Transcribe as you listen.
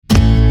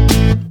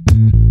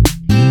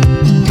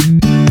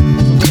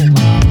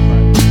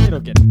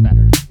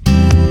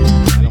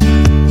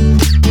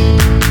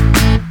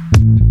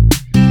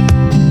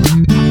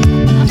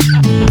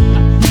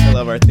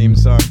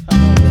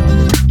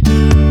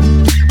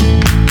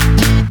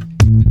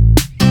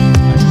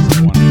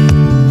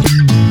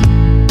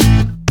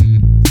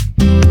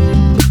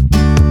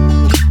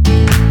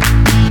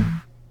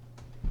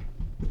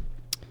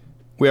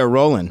We are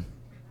rolling.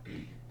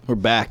 We're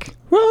back.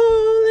 Rolling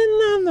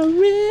on the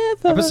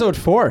river. Episode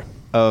 4.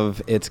 Of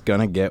It's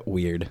Gonna Get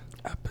Weird.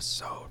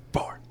 Episode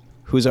 4.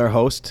 Who's our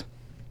host?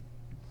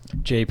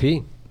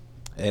 JP.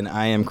 And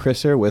I am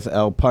Chriser with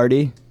L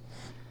Party.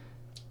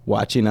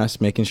 Watching us,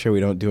 making sure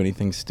we don't do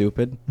anything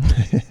stupid.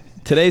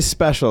 Today's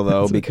special,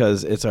 though,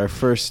 because it's our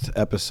first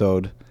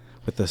episode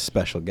with a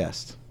special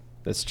guest.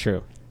 That's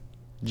true.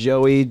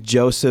 Joey,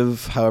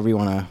 Joseph, however you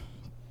want to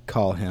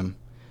call him.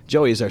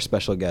 Joey is our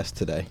special guest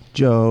today.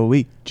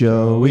 Joey.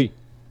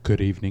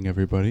 Good evening,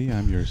 everybody.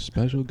 I'm your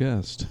special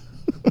guest.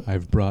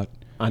 I've brought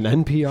On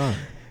NPR.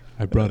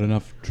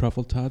 enough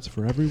truffle tots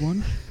for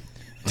everyone.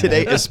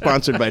 Today is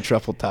sponsored by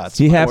Truffle Tots.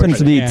 He happens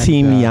to be And,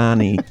 Team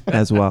Yanni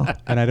as well.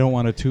 And I don't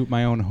want to toot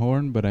my own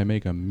horn, but I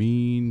make a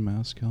mean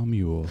Moscow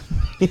Mule.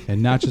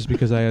 And not just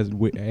because I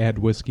add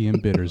whiskey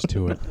and bitters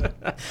to it.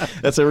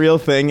 That's a real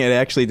thing. It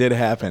actually did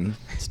happen.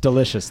 It's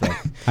delicious, though.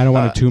 I don't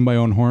want to toot my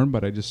own horn,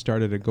 but I just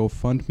started a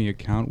GoFundMe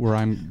account where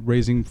I'm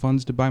raising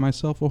funds to buy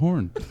myself a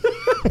horn.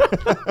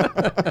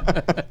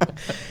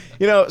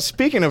 You know,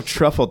 speaking of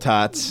Truffle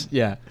Tots,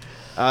 Yeah.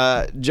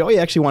 Joey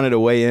actually wanted to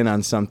weigh in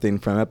on something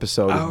from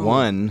episode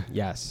 1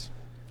 Yes.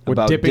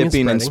 about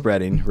dipping and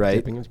spreading, right?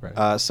 Dipping and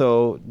spreading.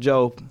 So,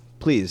 Joe,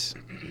 please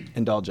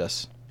indulge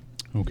us.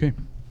 Okay.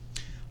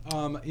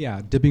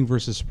 Yeah, dipping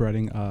versus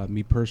spreading.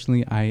 Me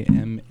personally, I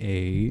am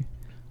a,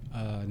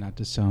 not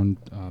to sound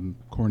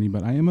corny,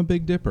 but I am a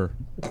big dipper.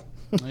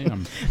 I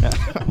am.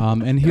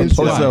 And here's Just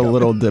why. a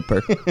little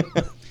dipper.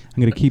 I'm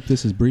going to keep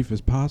this as brief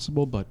as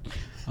possible, but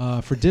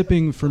for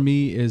dipping, for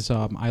me, is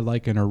I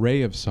like an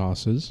array of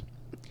sauces,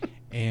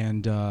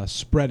 and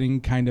spreading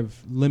kind of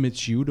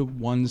limits you to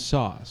one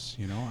sauce.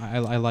 You know,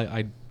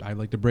 I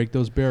like to break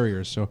those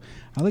barriers, so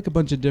I like a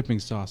bunch of dipping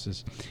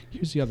sauces.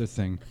 Here's the other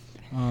thing.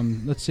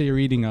 Let's say you're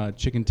eating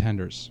chicken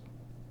tenders.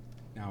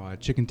 Now,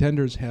 chicken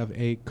tenders have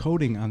a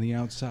coating on the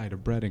outside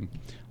of breading.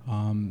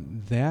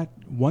 That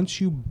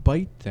once you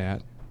bite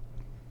that,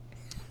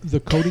 the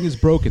coating is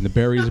broken. The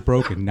barrier is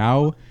broken.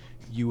 Now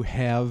you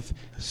have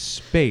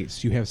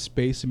space. You have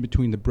space in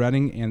between the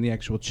breading and the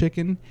actual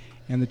chicken,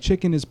 and the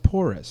chicken is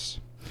porous.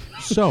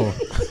 So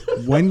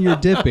when you're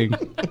dipping,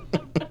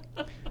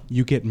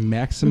 you get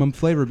maximum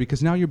flavor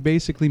because now you're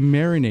basically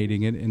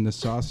marinating it in the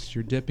sauce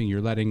you're dipping.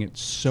 You're letting it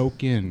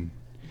soak in.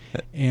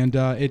 And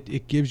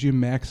it gives you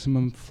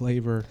maximum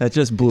flavor. That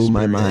just blew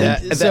my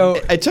mind. So-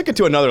 I took it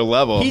to another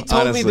level. He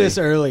told honestly. me this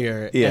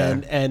earlier,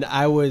 Yeah. and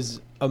I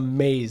was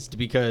amazed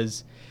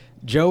because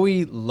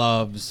Joey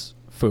loves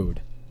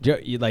food.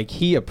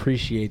 He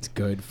appreciates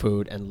good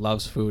food and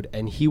loves food,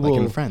 and he Like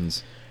will. in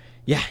Friends.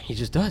 Yeah, he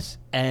just does.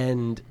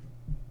 And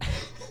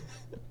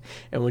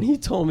and when he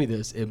told me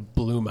this, it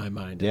blew my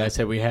mind. And Yeah. I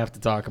said we have to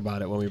talk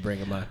about it when we bring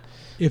him on.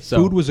 If So-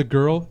 food was a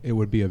girl, it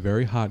would be a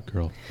very hot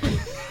girl.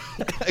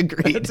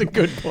 Agreed. That's a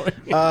good point.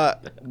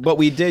 But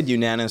we did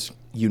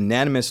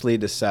unanimously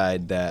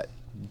decide that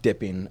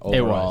dipping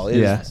overall was.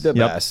 is Yeah. the Yep.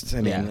 best. I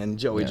mean, Yeah. and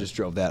Joey Yeah. just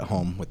drove that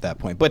home with that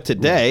point. But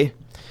today,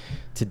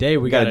 Today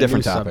we got got a a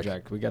different new topic.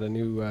 subject. We got a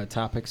new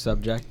topic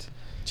subject.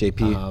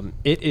 JP,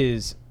 It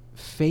is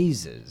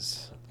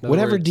phases. In other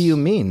whatever do words- you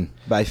mean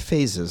by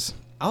phases?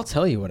 I'll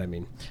tell you what I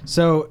mean.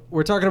 So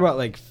we're talking about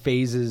like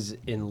phases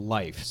in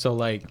life. So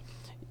like,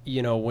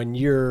 you know, when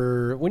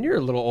you're a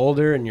little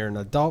older and you're an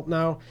adult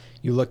now,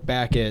 you look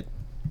back at,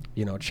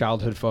 you know,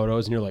 childhood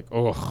photos and you're like,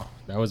 oh,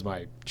 that was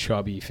my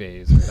chubby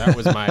phase. Or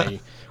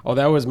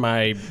that was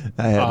my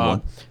I had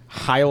one.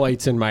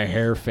 highlights in my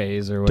hair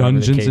phase or whatever. the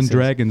Dungeons case and is.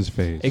 Dragons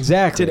phase.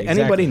 Exactly. Did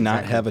anybody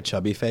not exactly. have a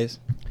chubby phase?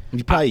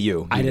 Probably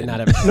you. I You did not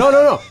have.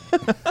 No.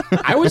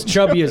 I was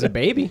chubby as a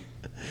baby.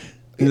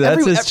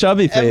 That's his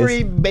chubby face.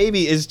 Every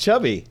baby is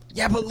chubby.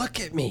 Yeah, but look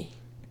at me.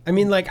 I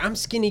mean, like, I'm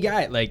skinny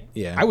guy. Like,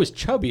 Yeah. I was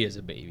chubby as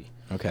a baby.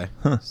 Okay.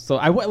 So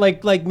I went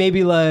like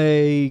maybe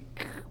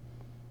like,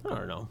 I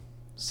don't know,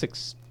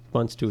 6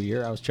 months to a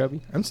year. I was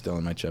chubby. I'm still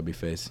in my chubby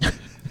face.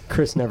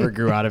 Chris never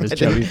grew out of his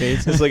chubby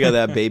face. Just look at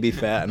that baby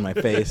fat in my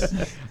face.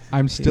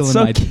 I'm still It's in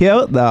so my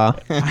cute, though.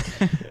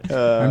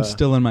 I'm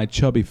still in my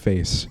chubby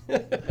face.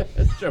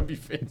 Chubby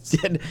face.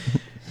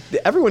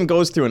 Everyone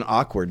goes through an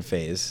awkward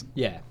phase,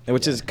 Yeah.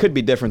 which could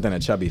be different than a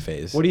chubby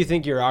phase. What do you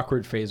think your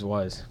awkward phase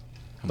was?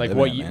 Like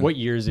living it, man. what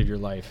years of your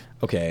life?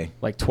 Okay.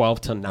 Like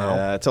 12 to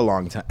now. It's a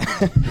long time.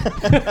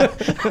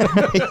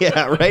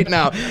 Yeah, right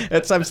now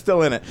I'm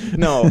still in it.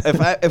 No,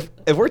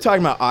 if we're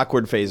talking about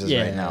awkward phases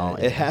Yeah, right now,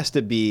 yeah. it has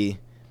to be.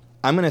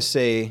 I'm gonna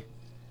say,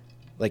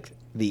 like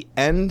the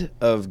end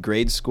of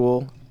grade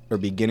school or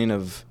beginning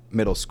of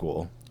middle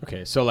school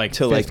Okay, so like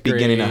till fifth like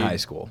beginning of grade, high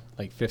school.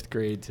 like 5th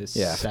grade to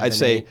Yeah, 7, I'd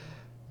say 8.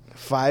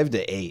 5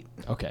 to 8.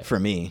 Okay. For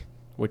me,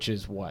 Which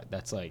is what?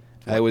 That's like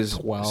I was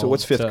 12 so.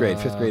 What's 5th to- grade?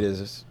 5th grade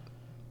is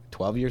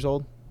 12 years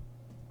old.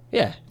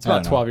 Yeah, it's I don't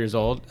about know. 12 years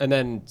old, and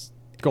then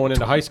going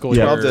into high school.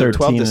 Yeah, 12 you're- to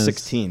 12 to 13 is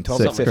 16,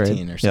 12 to 6th grade.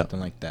 15 or Yep. something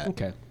like that.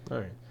 Okay, all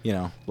right. You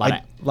know,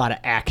 A lot of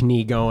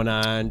acne going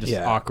on, just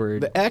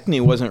awkward. The acne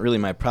wasn't really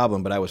my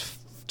problem, but I was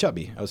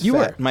chubby. I was You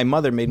fat. were. My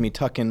mother made me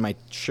tuck in my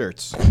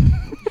shirts.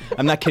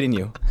 I'm not kidding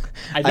you.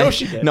 I know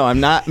she did. No, I'm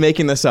not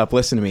making this up.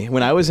 Listen to me.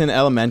 When I was in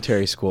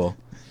elementary school,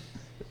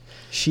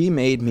 she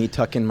made me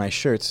tuck in my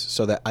shirts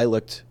so that I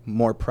looked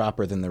more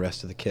proper than the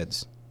rest of the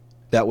kids.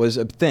 That was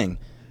a thing.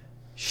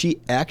 She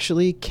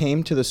actually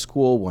came to the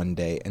school one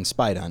day and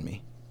spied on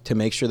me to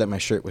make sure that my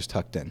shirt was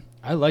tucked in.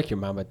 I like your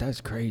mom, but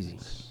that's crazy.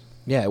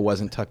 Yeah, it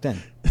wasn't tucked in.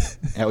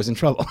 I was in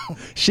trouble.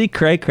 She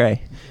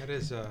cray-cray. That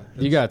is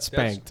You got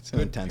spanked. That's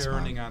good Intense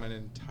parenting mom. on an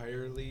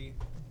entirely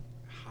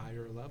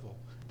higher level.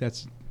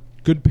 That's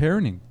good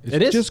parenting. It's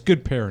It is. just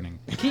good parenting.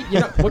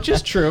 Which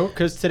is true,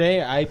 because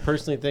today I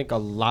personally think a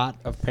lot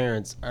of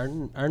parents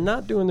are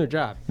not doing their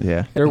job.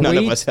 Yeah. They're None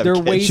way, of us have they're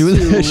kids. way She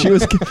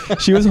was too.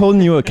 she was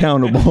holding you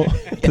accountable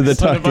to the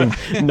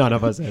tucking. None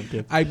of us have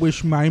kids. I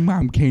wish my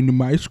mom came to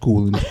my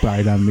school and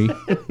spied on me.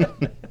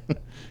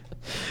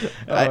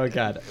 Oh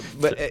God.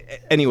 But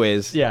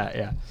anyways,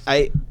 Yeah.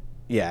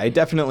 I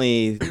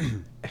definitely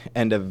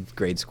end of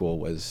grade school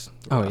was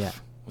Oh, rough. yeah.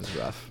 Was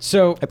rough.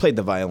 So. I played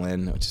the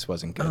violin, which just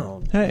wasn't good.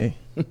 Oh, Hey,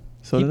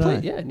 so he did played,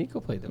 I. yeah, Nico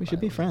played the We should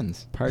be violin.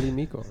 friends. Party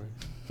Nico.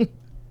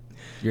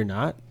 You're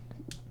not?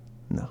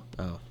 No,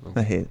 Oh.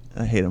 I hate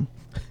him.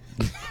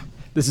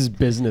 This is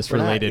business We're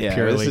not- related yeah,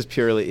 purely. This is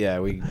purely,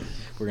 we're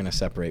going to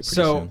separate pretty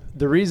So soon.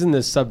 the reason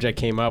this subject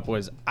came up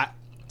was,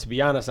 to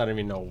be honest, I don't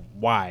even know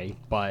why,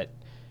 but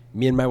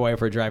me and my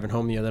wife were driving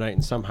home the other night,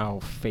 and somehow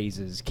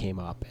phases came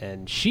up,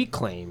 and she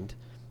claimed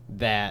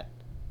that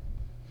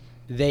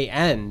they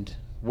end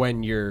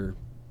when you're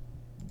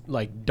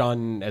like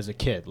done as a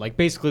kid, like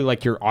basically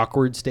like your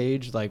awkward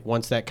stage. Like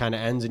once that kind of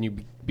ends and you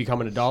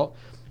become an adult,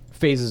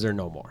 phases are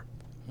no more.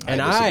 And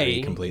disagree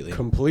I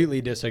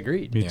completely.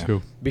 disagreed. Me Yeah.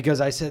 too.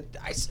 Because I said,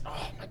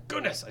 oh my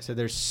goodness. I said,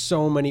 there's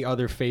so many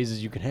other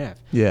phases you can have.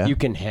 Yeah. You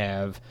can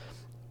have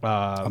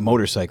A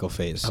motorcycle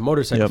phase. a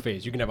motorcycle Yep.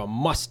 phase. You can have a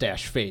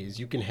mustache phase.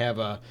 You can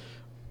have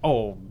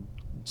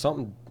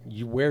something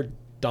you wear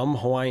dumb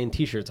Hawaiian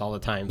t-shirts all the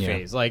time Yeah.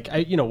 phase. Like,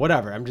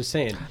 whatever. I'm just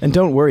saying And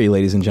don't worry,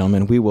 ladies and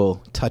gentlemen, we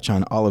will touch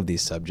on all of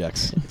these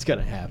subjects. it's going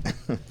to happen.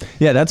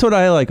 Yeah, that's what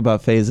I like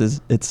about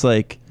phases. It's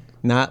like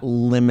not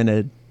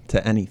limited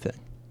to anything.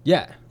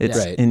 Yeah. It's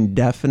yeah. Right.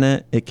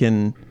 indefinite. It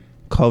can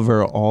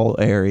cover all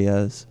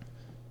areas: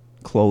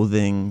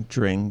 clothing,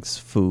 drinks,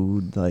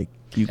 food. Like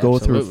you go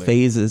through Absolutely.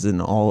 phases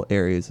in all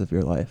areas of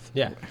your life.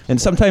 Yeah.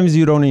 And sometimes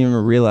you don't even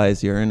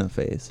realize you're in a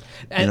phase.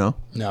 And- you know?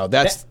 No,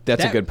 that's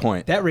a good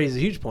point. That raises a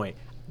huge point.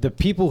 The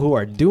people who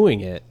are doing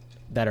it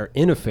that are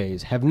in a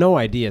phase have no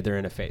idea they're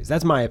in a phase.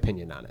 That's my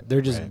opinion on it.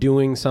 They're just Right.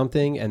 doing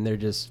something and they're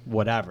just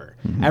whatever.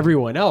 Mm-hmm.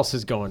 Everyone else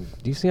is going,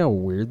 do you see how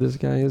weird this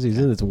guy is? He's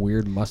in this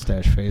weird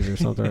mustache phase or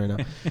something right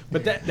now.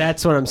 But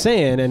that's what I'm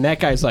saying. And that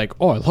guy's like,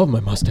 oh, I love my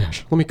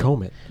mustache. Let me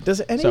comb it.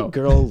 Does any So-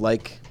 girl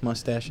like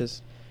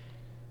mustaches?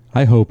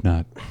 I hope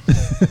not.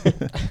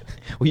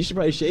 Well, you should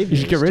probably shave You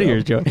should get rid of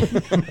yours, Joe.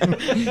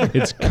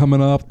 It's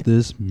coming off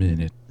this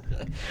minute.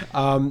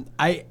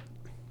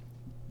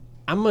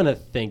 I'm going to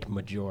think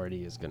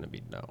majority is going to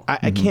be no.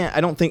 I can't.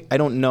 I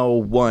don't know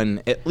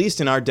one. At least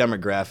in our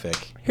demographic.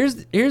 Here's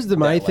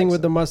my That thing likes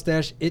with the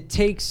mustache. It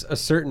takes a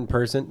certain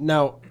person.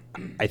 Now,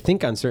 I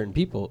think on certain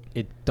people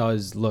it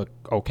does look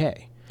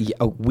okay. Yeah,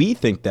 we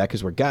think that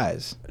because we're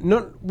guys.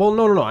 No.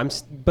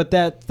 But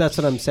that's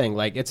what I'm saying.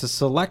 Like it's a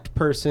select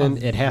person.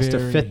 A It has to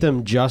very- fit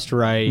them just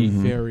right.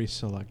 Very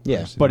select.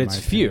 Yeah, person, But in it's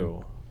my few.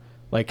 opinion.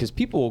 Like because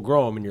people will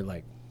grow them, and you're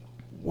like,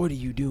 "What are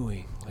you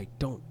doing? Like,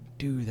 don't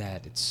do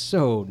that. It's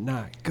so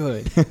not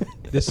good."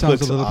 This sounds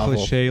Looks a little awful.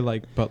 cliche,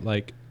 but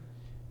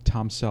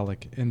Tom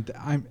Selleck, and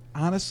I'm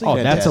honestly Oh,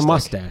 that's a Fantastic.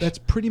 mustache. that's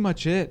pretty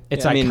much it.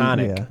 It's I mean,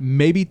 iconic. yeah.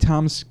 Maybe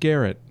Tom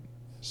Skerritt.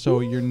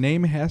 So your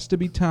name has to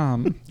be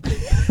Tom,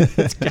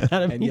 It's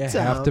gotta and be you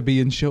Tom. have to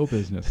be in show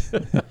business.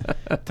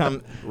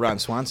 Ron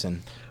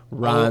Swanson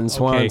Ron Okay,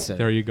 Swanson.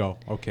 there you go.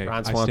 Okay, Ron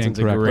I stand Swanson's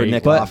a corrected. or Great.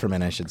 Nick But-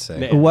 Offerman, I should say.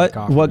 Nick- What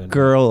Kaufman.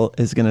 girl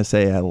is gonna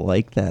say I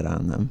like that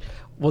on them?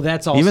 Well,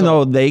 that's also Even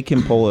though they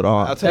can pull it I'll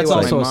off. tell That's you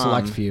what, also my a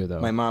select mom- few, though.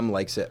 My mom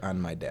likes it on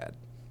my dad,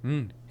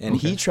 Mm, and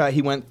okay.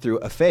 he went through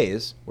a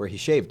phase where he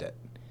shaved it,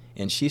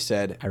 and she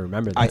said, I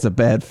remember that. It's a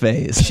bad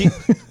phase.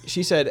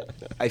 she said,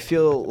 I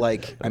feel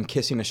like I'm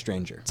kissing a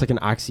stranger. It's like an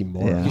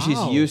oxymoron. Yeah. Because she's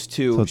Wow. used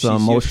to. so it's she's an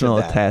used to emotional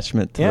that.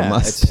 attachment to Yeah, the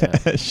it's-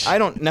 mustache. I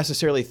don't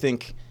necessarily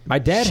think My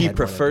dad she had one that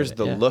prefers did it,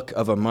 the yeah. look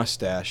of a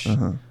mustache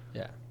Uh-huh.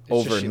 Yeah.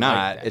 over she not.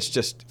 liked that. It's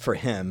just for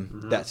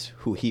him. That's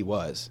who he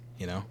was.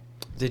 You know.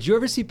 Did you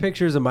ever see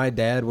pictures of my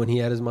dad when he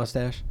had his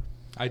mustache?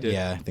 I did.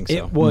 Yeah, I think so.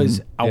 It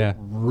was Yeah.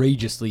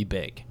 outrageously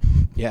big.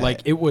 Yeah.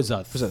 Like it was a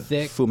It was a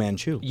thick. Fu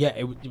Manchu. Yeah,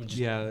 it was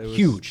Yeah, it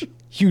was-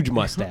 huge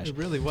mustache. It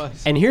really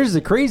was. And here's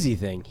the crazy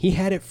thing: he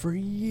had it for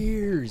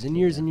years and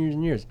years and years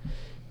and years.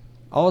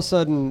 All of a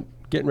sudden,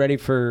 getting ready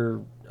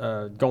for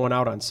going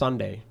out on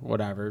Sunday,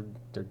 whatever,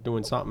 they're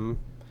doing something.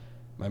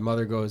 My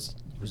mother goes,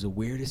 "It was the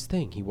weirdest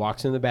thing." He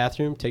walks in the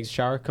bathroom, takes a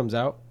shower, comes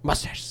out,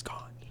 mustache is gone.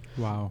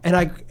 Wow.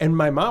 And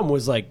my mom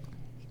was like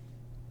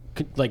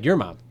your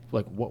mom,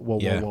 like whoa,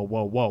 Yeah.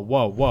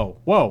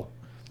 whoa,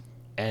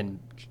 and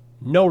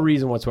no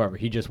reason whatsoever.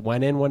 He just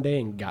went in one day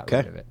and got rid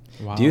Okay. of it.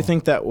 Wow. Do you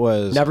think that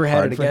was Never had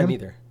hard it for again him?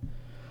 either.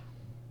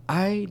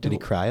 Did he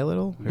cry a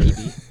little? Or-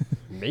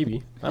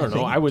 Maybe. I don't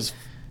know. I was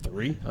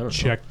 3. I don't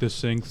Check the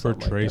sink for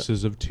Something like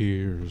traces of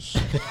tears.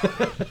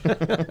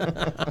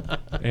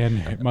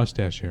 And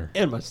mustache hair.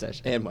 know. And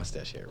mustache. And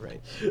mustache hair,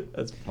 right?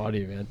 That's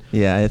funny, man.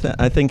 Yeah,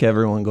 I think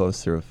everyone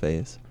goes through a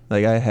phase.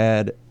 Like I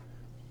had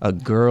a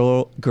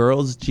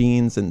girls'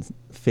 jeans and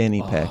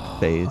fanny pack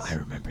phase. I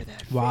remember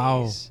that.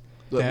 Wow. phase.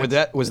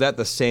 Was that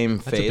the same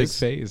That's a big phase?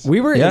 phase.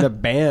 We were Yeah. in a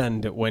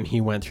band when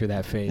he went through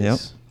that phase. Yep.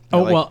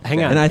 Oh Like well, hang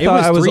that. on. And I It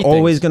thought I was 3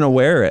 always things. gonna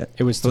wear it.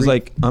 It was I was 3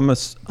 like, I'm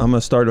gonna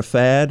start a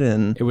fad,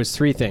 and It was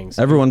 3 things.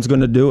 everyone's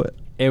gonna do it.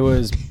 It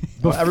was.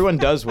 Well, everyone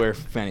does wear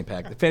fanny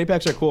pack. The fanny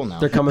packs are cool now.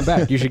 They're coming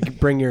back. You should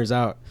bring yours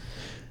out.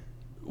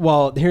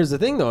 Well, here's the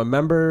thing, though.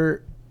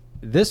 Remember,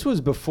 this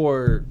was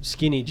before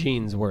skinny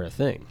jeans were a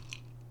thing.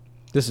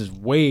 This is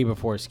way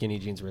before skinny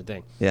jeans were a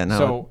thing. Yeah, now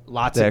So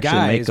lots they of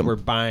actually make guys 'em. were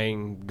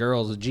buying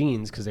girls'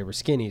 jeans because they were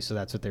skinny, so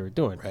that's what they were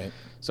doing. Right.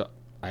 So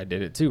I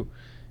did it too.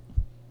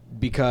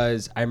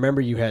 Because I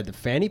remember you had the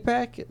fanny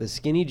pack, the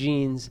skinny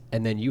jeans,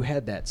 and then you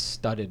had that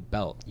studded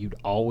belt. You'd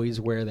always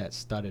wear that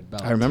studded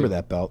belt. I remember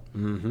that belt.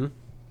 Mm-hmm.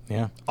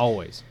 Yeah.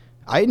 Always.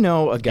 I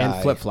know a guy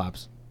And flip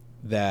flops.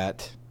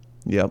 that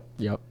Yep.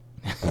 Yep.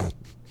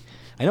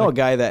 I know a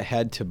guy that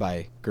had to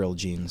buy girl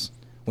jeans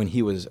when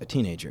he was a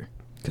teenager.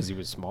 Because he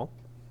was small.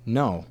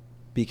 No,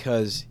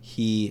 because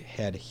he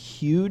had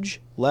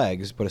huge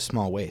legs but a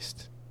small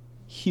waist.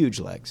 Huge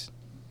legs.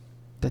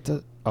 That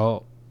does.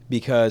 Oh.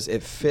 Because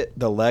it fit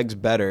the legs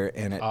better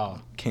and it Oh.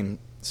 came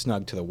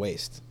snug to the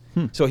waist.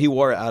 So he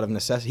wore it out of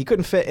necessity. He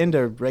couldn't fit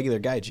into regular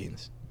guy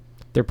jeans.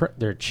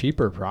 They're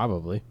cheaper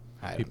probably.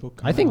 People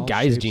come I in think all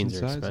guys' shapes jeans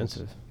and are sizes.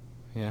 expensive.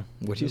 Yeah.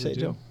 What'd you Really say,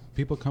 do. Joe?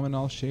 People come in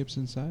all shapes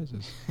and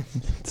sizes.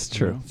 It's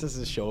true. This is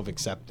a show of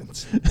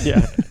acceptance.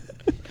 Yeah.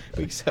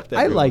 We accept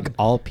I everyone. like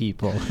all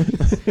people.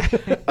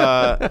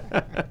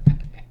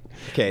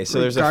 Okay, so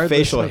there's a Regardless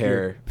facial of your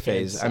hair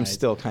phase. I'm inside.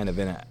 still kind of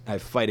in it. I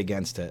fight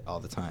against it all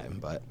the time,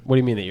 but What do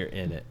you mean that you're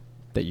in it?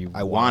 That you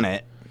I want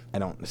it. I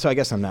don't. So I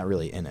guess I'm not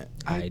really in it.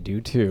 I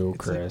do too,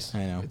 It's like- Chris.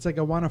 I know. It's like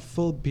I want a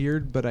full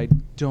beard, but I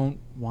don't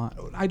want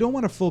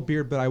a full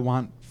beard, but I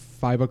want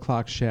 5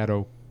 o'clock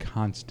shadow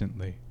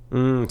constantly.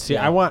 See,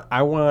 Yeah. I want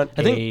I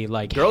think a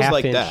like girls half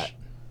like inch, that.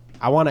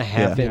 I want a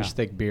half Yeah. inch Yeah.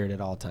 thick beard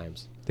at all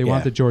times. They Yeah,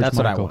 want the George that's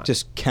what I Michael. want.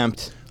 Just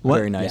kempt, What-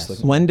 very nice Yes.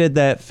 looking. When did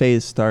that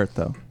phase start,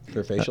 though?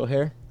 For facial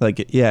hair?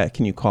 Like, yeah,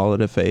 can you call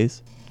it a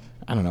phase?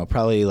 I don't know.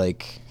 Probably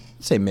like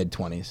say mid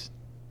 20s,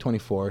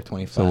 24,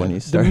 25. So when you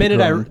The start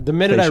minute I growing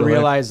I facial hair?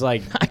 realized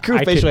like I grew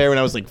facial could- hair when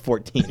I was like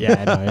 14. Yeah,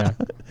 I know.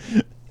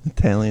 Yeah,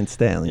 Italian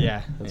stallion.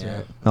 yeah, that's Yeah.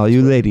 right. All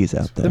you ladies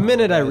out there. The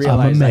minute I I'm a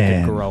realized I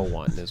man. could grow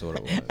one is what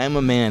it was. I'm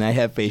a man. I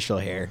have facial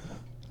hair.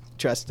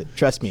 Trust it.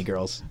 Trust me,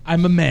 girls.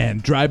 I'm a man.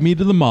 Drive me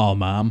to the mall,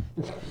 Mom.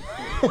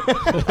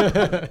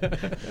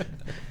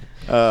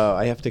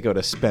 I have to go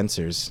to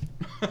Spencer's.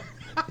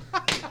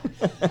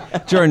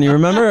 Jordan, you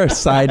remember our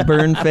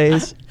sideburn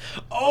phase?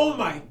 Oh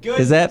my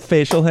goodness. Is that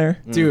facial hair?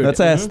 Dude, Let's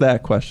ask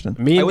that question.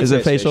 Me- I would Is say it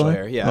it's facial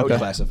hair? Yeah, I would Okay.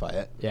 classify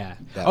it. Yeah.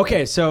 That Okay,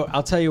 way. so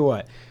I'll tell you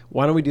what.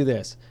 Why don't we do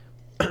this?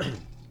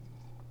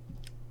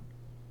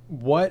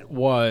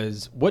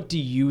 What do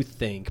you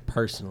think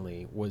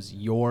personally was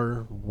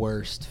your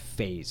worst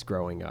phase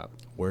growing up?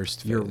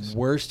 Worst Your phase.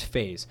 worst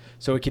phase.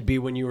 So it could be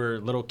when you were a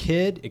little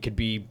kid, it could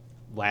be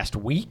last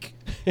week.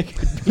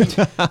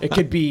 It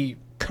could be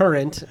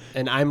current,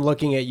 and I'm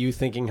looking at you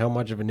thinking how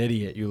much of an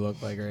idiot you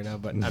look like right now,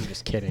 but I'm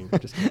just kidding.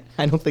 Just kidding.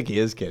 I don't think he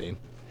is kidding.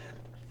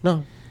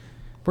 No.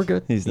 We're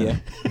good. He's Yeah.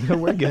 not.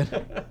 We're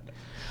good.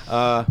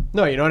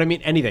 No, you know what I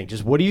mean? Anything.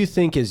 Just what do you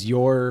think is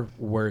your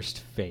worst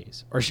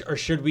phase? Or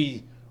should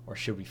we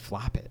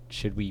flop it?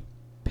 Should we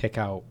pick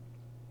out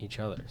each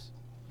other's?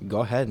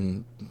 Go ahead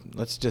and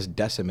let's just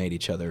decimate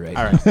each other right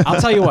All now. right.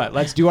 I'll tell you what.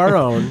 Let's do our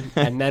own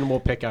and then we'll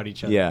pick out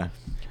each other. Yeah.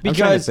 I'm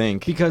trying to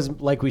think. Because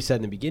like we said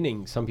in the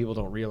beginning, some people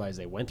don't realize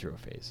they went through a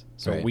phase.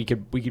 So Right. we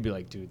could be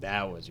like, dude,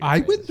 that was your I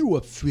phase. went through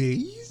a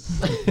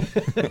phase.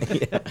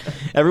 Yeah.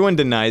 Everyone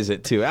denies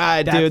it too.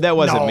 Dude, that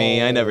wasn't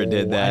me. I never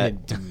did No, that. I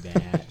didn't do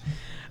that.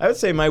 I would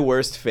say my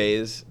worst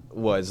phase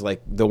was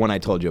like the one I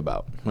told you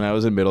about. When I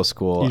was in middle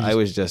school, I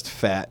was just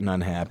fat and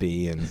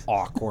unhappy and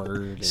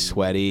Awkward. And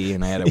sweaty,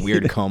 and I had a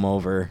weird comb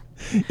over.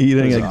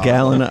 Eating It a was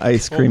gallon of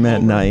ice cream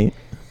at night.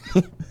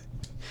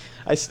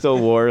 I still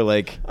wore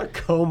like a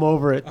comb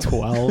over at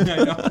 12.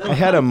 I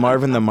had a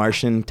Marvin the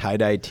Martian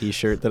tie-dye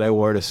T-shirt that I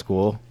wore to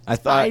school. I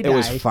thought it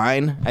was Tie-dye.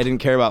 fine. I didn't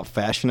care about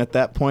fashion at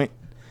that point.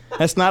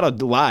 That's not a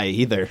lie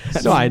either.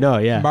 No, I know,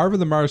 yeah. Marvin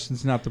the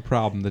Martian's not the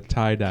problem. The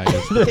tie-dye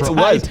is the It problem.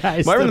 was.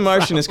 Tie-dye's Marvin the the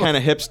Martian is kind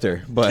of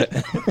hipster, but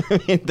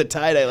the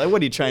tie-dye, like,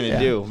 what are you trying to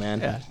do, man?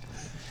 Yeah.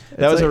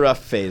 That was like- a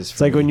rough phase. It's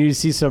like when you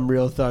see some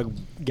real thug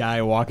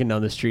guy walking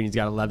down the street and he's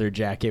got a leather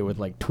jacket with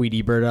like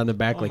Tweety Bird on the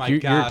back. Oh like my you're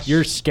gosh.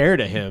 you're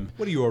scared of him.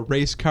 What are you, a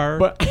race car?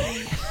 But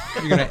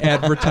You're gonna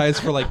advertise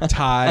for like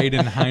Tide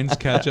and Heinz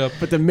ketchup.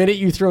 but the minute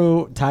you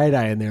throw tie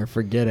dye in there,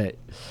 forget it.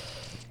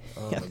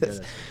 Oh Yeah, my this,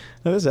 goodness.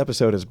 this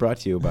episode is brought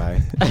to you by.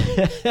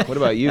 What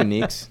about you,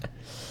 Neeks?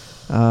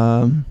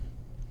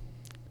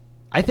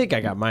 I think I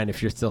got mine.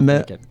 If you're still Me-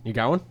 thinking, you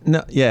got one?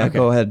 No, yeah, Okay.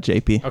 go ahead,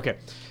 JP. Okay.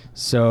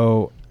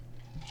 So,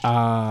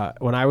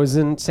 when I was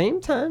in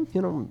same time,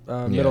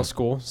 middle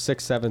school,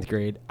 6th, 7th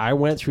grade, I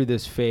went through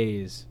this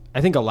phase.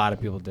 I think a lot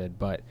of people did,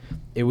 but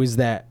it was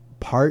that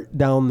part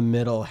down the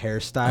middle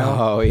hairstyle.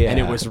 Oh, yeah. And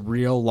it was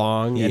real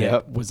long, and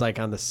Yep. it was like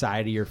on the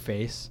side of your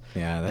face.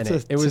 Yeah, And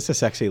that's it was just a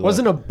sexy look.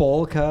 wasn't a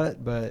bowl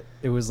cut, but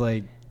it was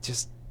like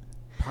just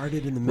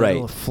parted in the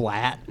middle, Right.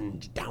 flat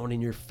and down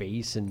in your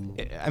face,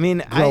 and I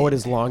mean, grow it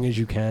as long as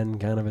you can,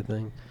 kind of a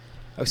thing.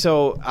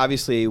 So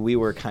obviously we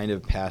were kind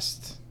of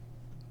past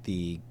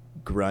the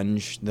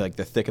grunge, like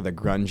the thick of the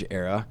grunge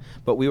era,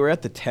 but we were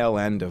at the tail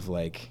end of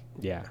like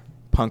Yeah.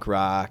 punk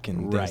rock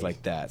and things Right.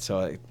 like that. So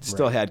it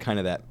still Right. had kind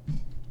of that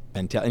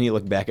mentality. And you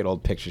look back at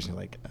old pictures and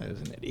you're like, I was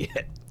an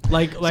idiot.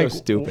 Like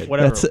stupid.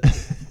 Whatever.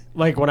 That's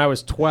Like when I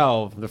was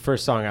 12, the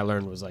first song I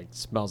learned was like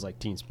 "Smells Like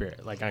Teen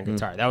Spirit," like on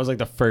guitar. That was like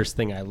the first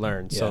thing I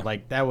learned. So Yeah.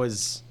 like I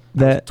was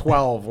that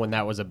 12 when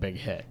that was a big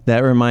hit. that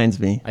reminds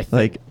me. I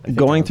think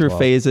Going I'm through 12.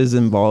 phases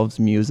involves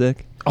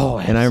music. Oh,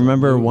 And I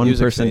remember one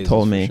Music person phases,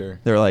 told for me, sure.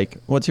 they're like,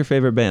 "What's your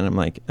favorite band?" I'm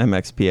like,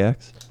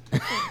 "MXPX."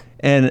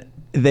 And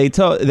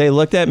they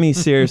looked at me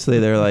seriously.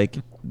 They're like,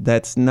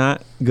 "That's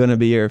not gonna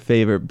be your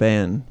favorite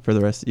band for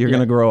the rest. You're Yeah.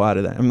 gonna grow out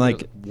of that." I'm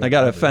like, Yeah, I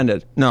got probably.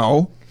 offended.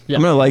 No, Yeah.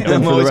 I'm gonna like them I'm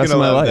for the always rest of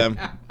gonna my love life.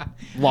 them.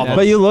 Love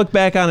But you look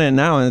back on it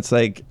now, and it's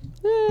like,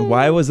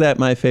 why was that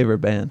my favorite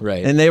band?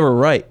 Right. And they were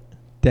right.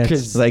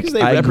 That's Like Because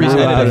they I grew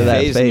represented out a of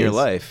that phase in your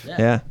life.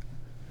 Yeah.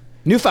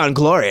 Newfound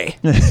glory.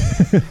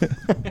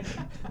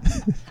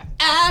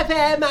 I've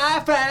had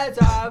my friends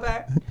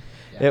over.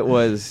 It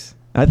was.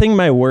 I think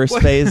my worst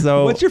phase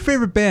though. What's your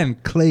favorite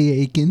band? Clay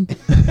Aiken.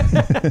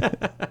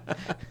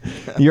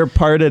 Your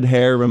parted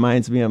hair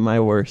reminds me of my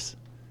worst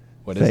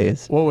What is it?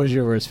 phase. What was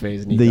your worst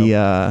phase, Nico?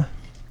 The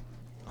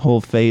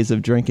whole phase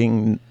of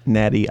drinking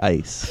natty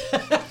ice.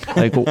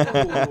 Like,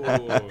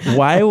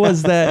 why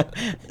was that?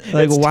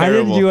 Like, It's why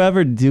terrible. did you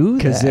ever do that?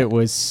 Because it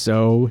was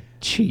so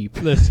cheap.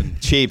 Listen,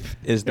 Cheap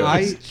is the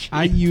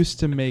I used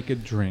to make a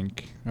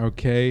drink,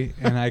 okay,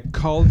 and I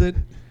called it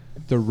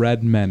the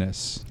Red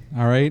Menace.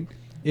 All right,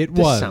 it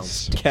This was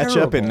sounds ketchup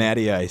terrible. and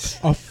natty ice.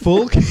 a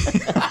full.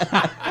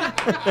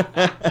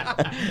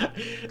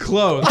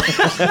 Close.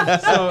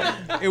 So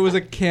it was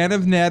a can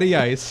of Natty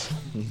Ice,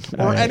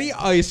 or Alright. any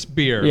ice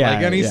beer, Yeah,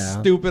 like any yeah.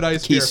 stupid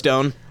ice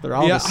Keystone. They're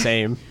all Yeah. the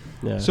same.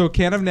 Yeah. beer. So a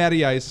can of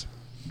Natty Ice,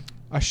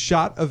 a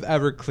shot of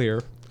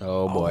Everclear,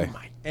 Oh boy.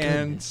 my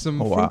and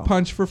some Oh, wow. fruit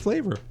punch for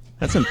flavor.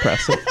 That's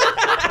impressive.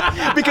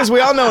 Because we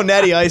all know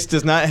natty ice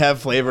does not have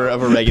flavor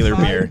of a regular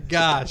My beer.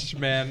 gosh,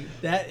 man,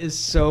 that is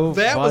so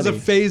that was a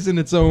funny. phase in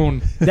its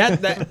own.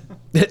 that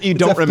That you It's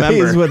don't a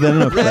phase remember.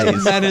 within a Red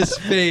phase. Menace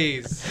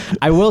phase.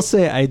 I will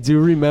say I do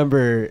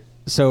remember.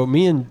 So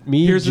me,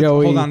 Here's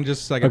Joey. hold on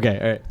just a second. Okay,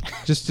 all right.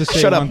 Just to say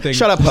Shut one up. thing.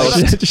 Shut up,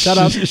 host. Shut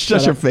up.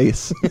 Shut your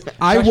face.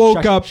 I Shut- woke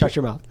shut- up. Shut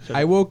your mouth. Shut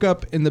I woke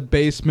up in the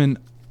basement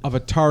of a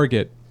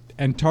Target,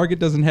 and Target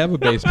doesn't have a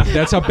basement.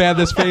 That's how bad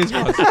this phase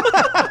was.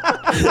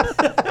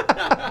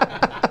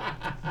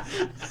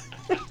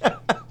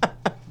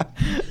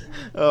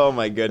 Oh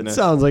my It goodness.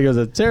 sounds like it was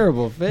a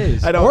terrible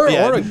phase. I don't. or,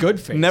 yeah, or a good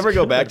phase. Never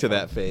go Could've back been to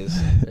that phase.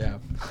 Yeah.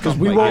 Because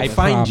we my won't goodness.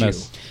 find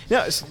Promise. you.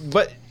 No,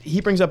 but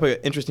he brings up an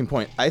interesting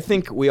point. I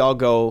think we all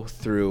go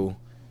through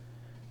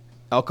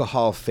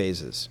alcohol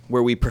phases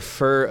where we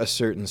prefer a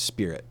certain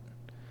spirit.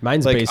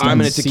 Mine's Like based I'm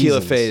on in a tequila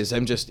seasons. phase.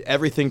 I'm just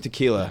everything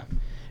tequila.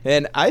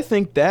 And I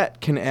think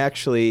that can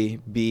actually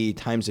be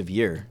times of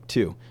year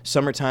too.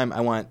 Summertime,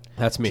 I want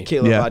That's me.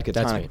 tequila, Yeah. vodka,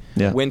 That's tonic.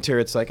 me. Yeah. Winter,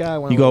 it's like I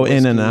want. You a go little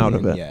in and whiskey out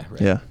of it. Yeah,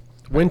 right. Yeah.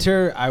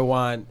 Winter, I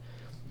want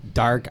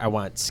dark. I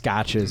want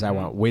scotches. I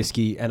want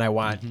whiskey, and I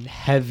want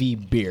heavy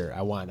beer.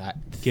 I want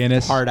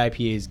Guinness. hard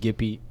IPAs,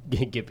 Gippies,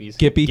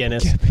 Gippy.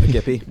 Guinness,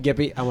 Gippy.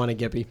 Gippy. I want a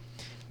Gippy.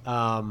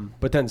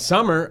 But then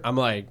summer, I'm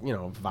like,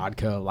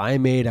 vodka,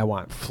 limeade. I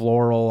want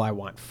floral. I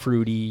want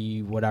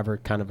fruity, whatever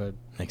kind of a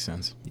Makes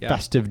sense. Yeah.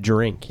 festive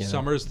drink.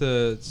 Summer's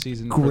the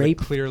season for the grape,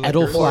 clear liquor.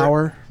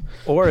 edelflower.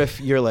 Or if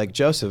you're like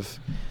Joseph,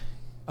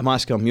 a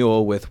Moscow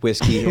Mule with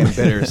whiskey and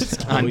bitters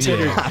on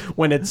top.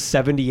 when it's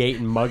 78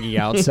 and muggy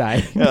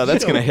outside. Oh,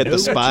 that's gonna hit the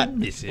spot.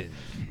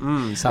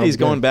 Sounds He's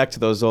going good. back to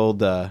those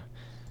old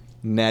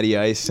natty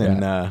ice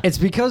and It's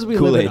because we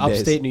Kool-Aid live in days.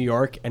 upstate New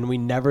York and we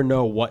never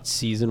know what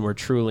season we're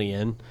truly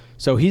in.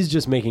 So he's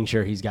just making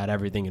sure he's got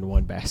everything in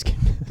one basket.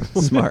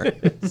 Smart.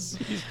 he's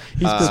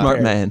Smart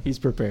prepared. man. He's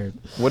prepared.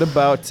 What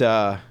about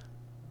a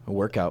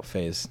workout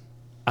phase?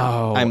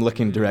 Oh, I'm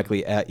looking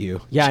directly at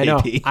you. Yeah,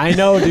 JP. I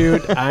know,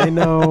 dude. I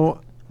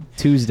know.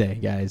 Tuesday,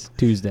 guys.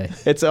 Tuesday.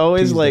 It's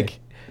always Tuesday. like,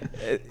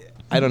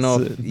 I don't know.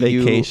 It's if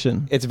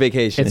vacation. It's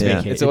vacation. It's yeah.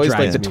 vacation. It's It always like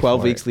drives the me 12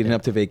 for weeks it, leading yeah.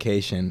 up to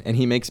vacation, and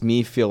he makes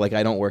me feel like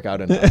I don't work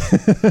out enough.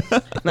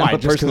 Why? I'm a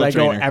Just because personal I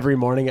go trainer. every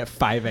morning at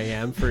 5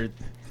 a.m. for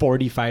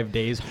 45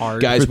 days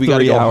hard. Guys, For we got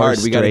to 3 go hours hard.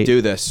 We got to straight.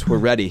 do this. We're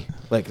ready.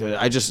 Like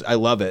I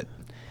love it.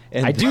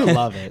 And I do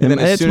love it. And then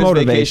as It's soon as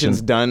motivation.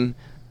 vacation's done,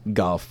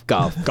 golf.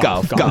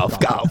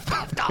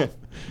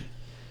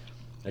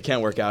 I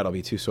can't work out. I'll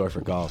be too sore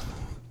for golf.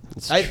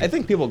 I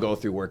think people go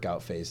through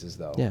workout phases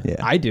though. Yeah. Yeah.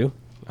 I do.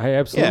 I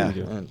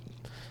absolutely Yeah. do.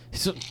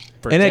 So,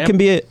 And it can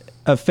be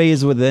a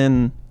phase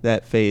within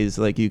that phase.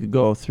 Like you could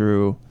go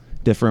through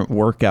different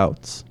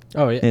workouts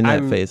oh yeah, in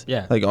that phase.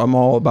 Yeah. Like I'm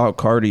all about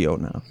cardio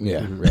now.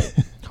 Yeah. right.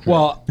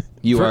 Well,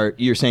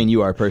 You're saying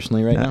you are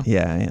personally right now?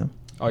 Yeah, I am.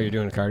 Oh, you're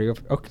doing a cardio.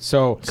 Okay,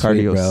 so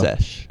Cardio bro.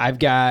 sesh. I've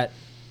got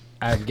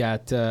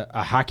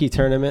a hockey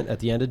tournament at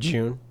the end of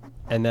June,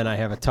 and then I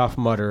have a Tough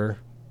Mudder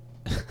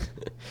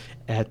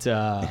at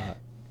the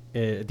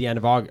end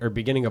of August or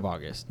beginning of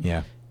August.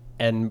 Yeah.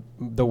 And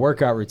the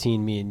workout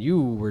routine me and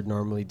you were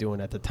normally doing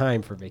at the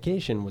time for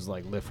vacation was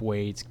like lift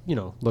weights,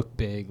 look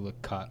big,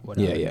 look cut,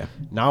 whatever. Yeah.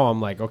 Now I'm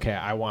like, okay,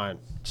 I want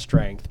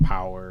strength,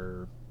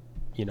 power,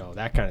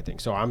 that kind of thing.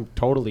 So I'm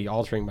totally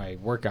altering my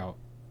workout.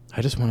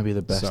 I just want to be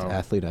the best So-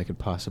 athlete I could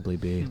possibly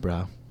be,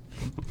 bro.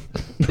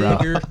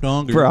 Bigger,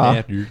 stronger, Bra.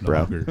 badder, Bro.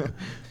 longer.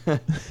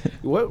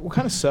 What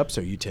kind of subs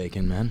are you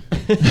taking, man?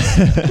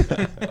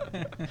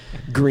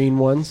 Green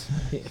ones,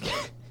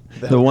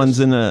 The ones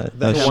in a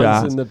the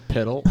shot. ones in the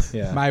piddle.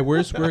 Yeah. My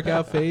worst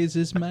workout phase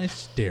is my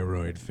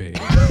steroid phase.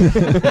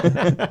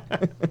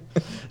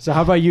 So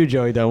how about you,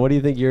 Joey? Dunn? What do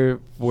you think your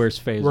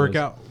worst phase was?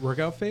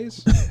 Workout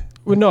phase?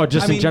 Well, no,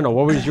 just I in mean, general.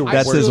 What was your I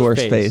That's worst his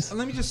worst phase? phase.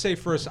 Let me just say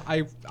first,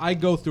 I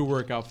go through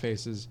workout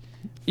phases.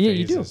 Yeah,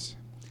 you do. phases.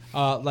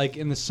 Like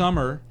in the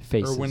summer,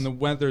 Phases. or when the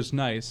weather's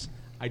nice,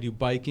 I do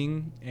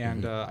biking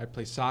and I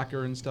play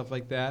soccer and stuff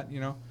like that.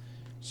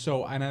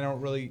 So and I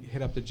don't really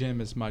hit up the gym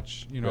as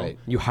much. Right.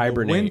 You In the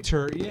hibernate.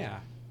 winter, yeah.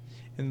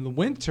 In the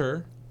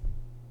winter,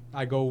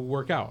 I go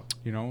work out.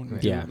 Do,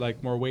 Yeah.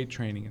 like more weight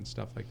training and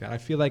stuff like that. I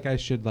feel like I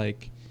should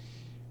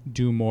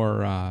do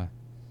more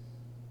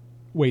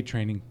weight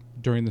training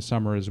during the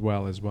summer as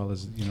well as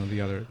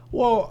the other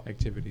Well,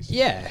 activities.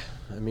 yeah.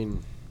 I mean,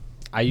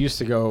 I used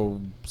to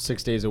go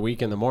 6 days a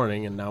week in the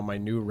morning, and now my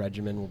new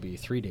regimen will be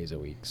 3 days a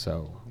week.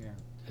 So Yeah.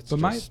 it's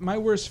But just, my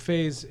worst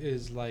phase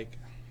is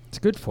it's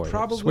good for you.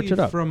 probably Switch it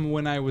up. from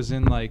when I was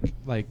in like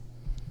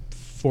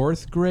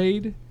fourth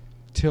grade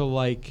till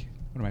what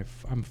am I?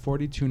 I'm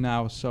 42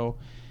 now, so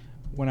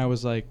when I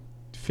was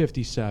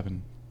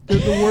 57. The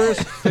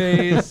worst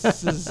phase.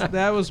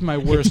 That was my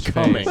worst It's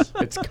coming. phase.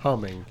 It's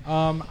coming.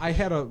 I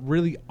had a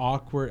really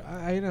awkward.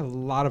 I had a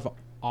lot of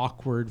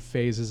awkward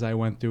phases I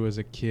went through as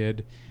a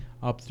kid,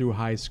 up through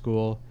high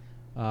school.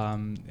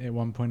 At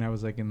one point, I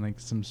was in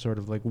some sort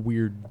of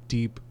weird,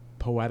 deep,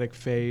 poetic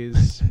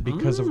phase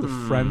because of the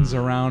friends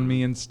around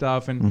me and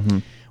stuff.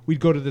 And we'd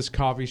go to this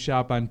coffee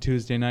shop on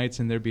Tuesday nights,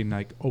 and there'd be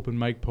open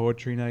mic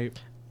poetry night.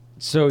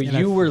 So And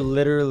you were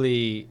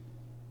literally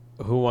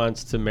Who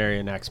Wants to Marry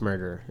an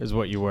Ex-Murderer is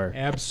what you were.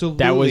 Absolutely,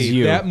 That was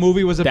you. That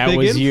movie was a That big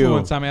was you.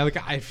 influence on me.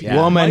 If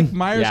Yeah. Woman. Mike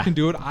Myers Yeah. can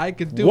do it, I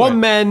could do it.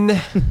 Woman.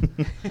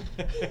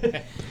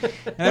 And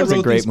I was a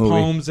wrote great these movie.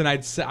 poems, and I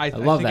love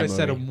think that I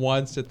said movie. them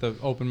once at the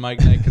open mic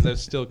night because I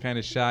was still kind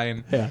of shy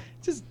and Yeah.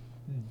 just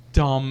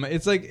dumb.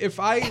 It's if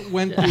I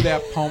went through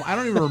that poem, I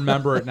don't even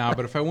remember it now,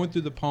 but if I went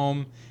through the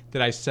poem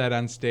that I said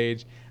on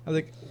stage, I was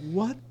like,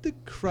 "What the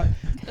crap?"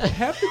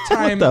 Half the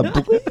time,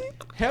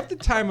 half the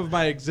time of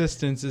my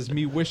existence is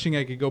me wishing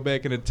I could go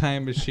back in a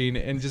time machine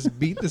and just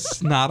beat the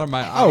snot on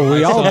my. Oh,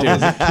 we all do.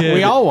 as a kid.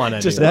 We all want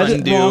to Just do What's that.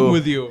 undo. wrong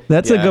with you?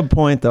 That's Yeah. a good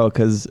point though,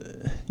 because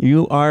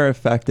you are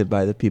affected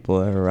by the people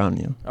that are around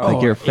you.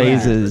 Oh, your yeah.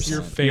 phases. Your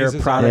You're a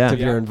phases product are- of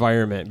your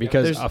environment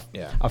because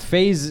There's- a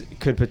phase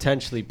could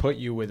potentially put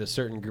you with a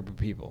certain group of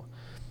people.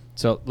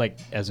 So,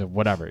 as a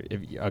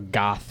a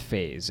goth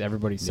phase,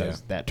 everybody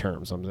says that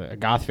term. So a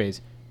goth phase,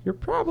 you're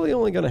probably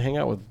only going to hang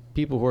out with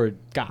people who are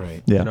goth.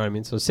 Right. Yeah. You know what I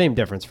mean? So same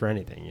difference for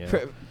anything.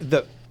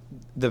 Yeah.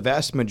 The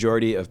vast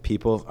majority of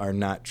people are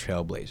not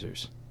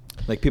trailblazers.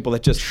 People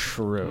that just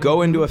True.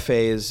 go into a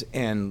phase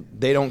and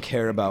they don't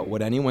care about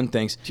what anyone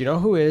thinks. Do you know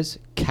who is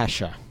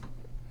Kesha?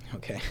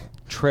 Okay.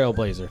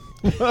 Trailblazer.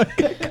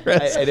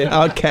 I didn't.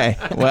 Okay.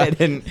 I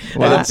didn't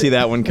see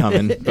that one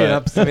coming. But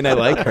upsets I mean, I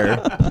like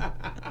her.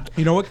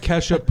 You know what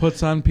Kesha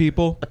puts on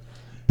people?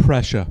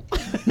 Pressure.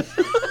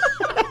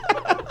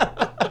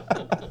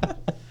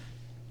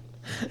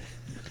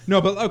 No,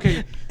 but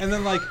okay, and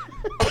then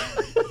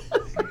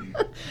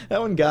That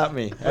one got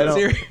me. I don't.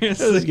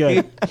 seriously,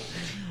 good.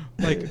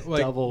 like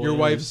Double your win.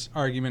 wife's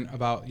argument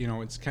about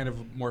it's kind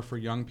of more for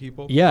young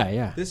people. Yeah,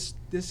 yeah. This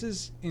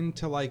is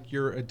into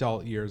your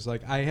adult years.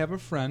 I have a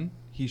friend.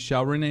 He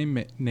shall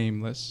remain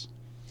nameless,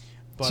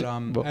 but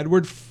well-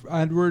 Edward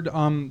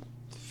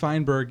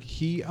Feinberg.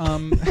 He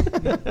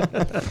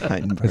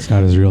Feinberg.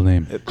 not his real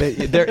name.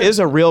 There is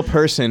a real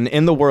person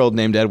in the world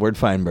named Edward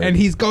Feinberg. And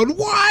he's going,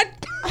 what?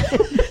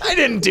 I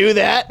didn't do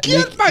that.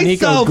 Get my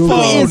Nico, cell Google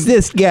phone. him. Who is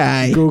this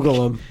guy?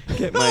 Google him.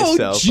 Get my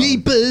cell phone.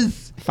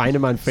 Jeepers. Find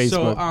him on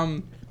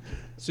Facebook.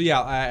 So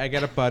yeah, I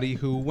got a buddy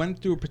who went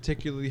through a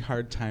particularly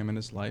hard time in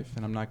his life,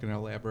 and I'm not going to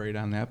elaborate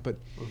on that, but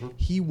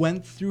he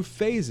went through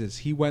phases.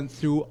 He went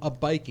through a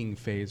biking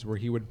phase where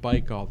he would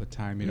bike all the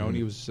time, and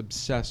he was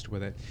obsessed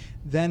with it.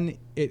 Then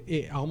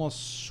it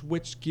almost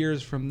switched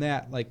gears from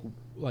that, like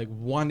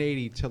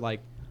 180 to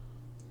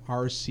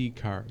RC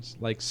cars,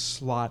 like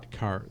slot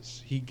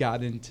cars. He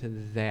got into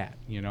that,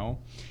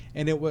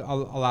 and a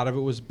lot of it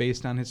was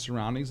based on his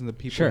surroundings and the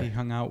people Sure. he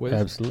hung out with.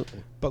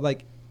 Absolutely. But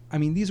like, I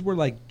mean, these were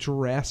like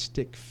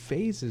drastic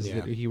phases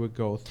Yeah. that he would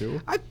go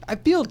through. I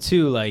feel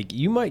too like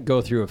you might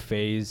go through a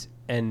phase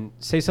and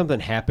say something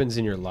happens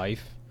in your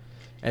life,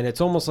 and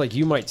it's almost like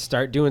you might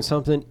start doing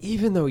something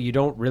even though you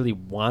don't really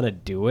want to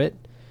do it,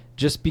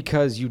 just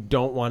because you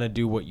don't want to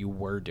do what you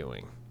were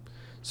doing.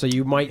 So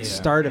you might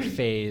start a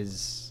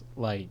phase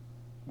like,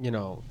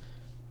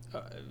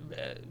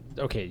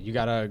 okay, you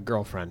got a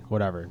girlfriend,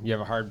 whatever. You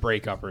have a hard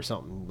breakup or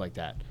something like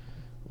that.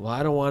 Well,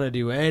 I don't want to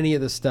do any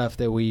of the stuff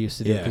that we used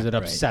to do Yeah, because it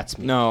right. upsets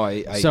me. No,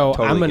 I So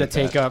totally I'm going to get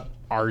take that. up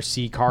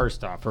RC car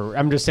stuff, or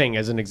I'm just saying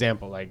as an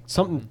example, like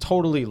something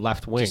totally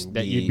left wing Just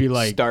that the you'd be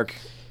like, stark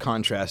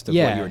contrast of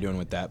Yeah. what you were doing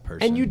with that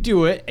person. and you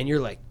do it, and you're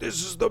like,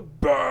 this is the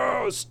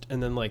best,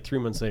 and then like 3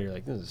 months later, you're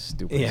like, this is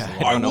stupid. Yeah. This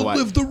is- I don't know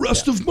why. the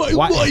rest of my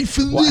Why- why-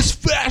 this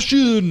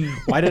fashion.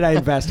 Why did I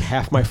invest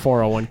half my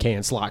 401k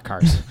in slot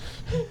cars?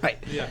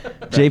 Right.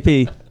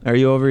 JP, are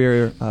you over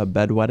your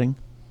bedwetting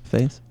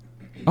phase?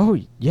 Oh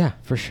yeah,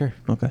 for sure,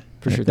 Okay.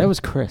 for sure. That was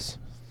Chris.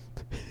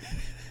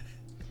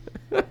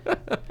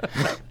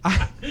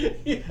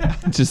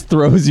 Just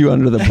throws you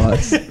under the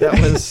bus. That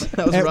was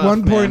At rough,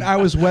 one point, man. I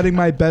was wetting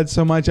my bed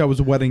so much I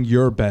was wetting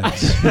your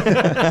beds.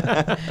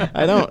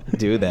 I don't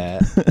do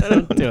that.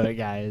 Don't do it,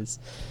 guys.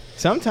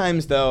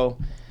 Sometimes though,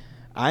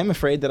 I'm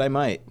afraid that I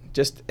might.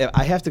 Just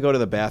I have to go to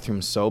the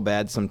bathroom so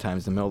bad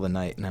sometimes in the middle of the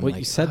night, and I'm Well, like,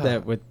 you said "Oh."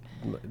 that with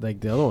like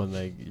the other one,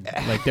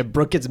 like that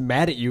Brooke gets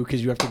mad at you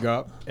because you have to go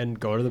up and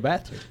go to the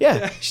bathroom.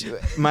 Yeah,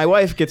 my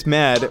wife gets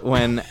mad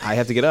when I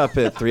have to get up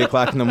at 3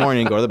 o'clock in the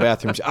morning and go to the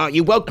bathroom. Oh,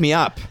 you woke me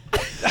up.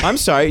 I'm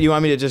sorry. You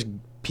want me to just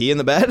pee in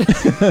the bed?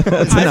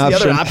 That's an the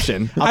other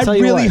option. option. I'll tell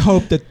you what.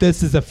 hope that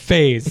this is a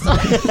phase.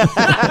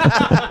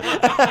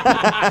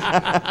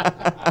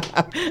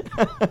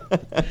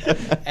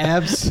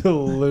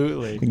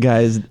 Absolutely.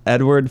 Guys,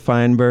 Edward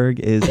Feinberg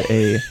is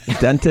a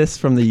dentist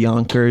from the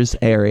Yonkers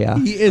area.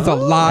 He is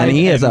alive And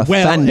he is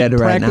offended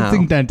right now.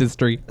 practicing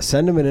dentistry.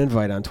 Send him an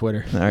invite on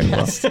Twitter. All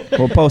right,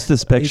 we'll post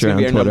this He's picture gonna on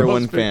be our Twitter. number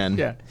one fan.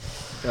 Yeah.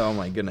 Oh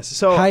my goodness.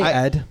 So Hi,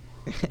 Ed.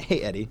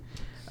 Hey Eddie,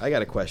 I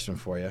got a question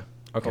for you.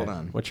 Okay. Hold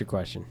on. What's your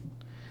question?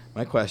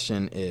 My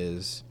question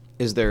is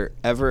there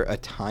ever a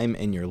time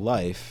in your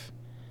life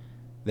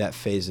that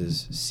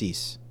phases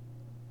cease?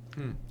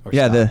 Or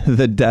Yeah, stop?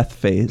 the death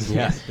phase.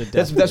 Yeah.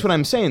 That's what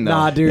I'm saying though.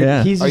 Nah, dude.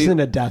 Yeah. He's Are just you- in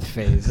a death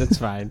phase. It's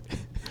fine.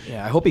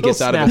 Yeah, I hope he He'll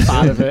gets out of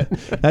snap it. out of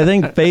it. I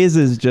think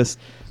phases just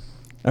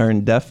are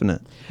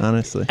indefinite,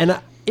 honestly. And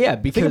yeah,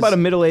 because Think about a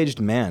middle-aged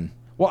man.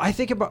 well, I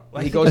think about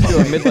He goes through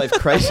a midlife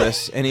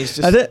crisis, and he's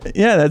just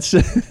That's.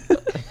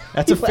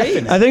 that's a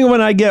phase. I think when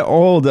I get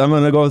old, I'm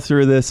gonna go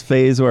through this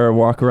phase where I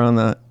walk around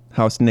the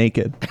house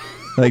naked,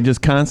 like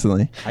just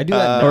constantly. I do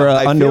that. Or,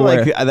 I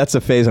underwear. feel like that's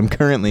a phase I'm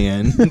currently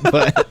in.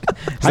 But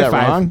is High that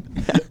five. wrong?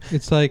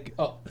 It's like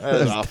Oh, That is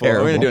That's awful. We're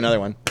terrible. gonna do another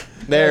one.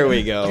 There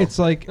we go. it's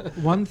like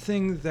one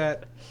thing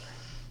that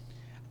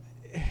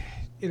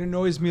it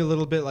annoys me a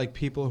little bit, like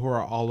people who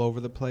are all over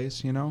the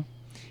place, and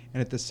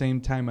at the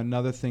same time,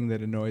 another thing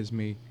that annoys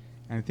me,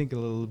 and I think a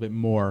little bit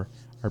more,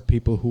 are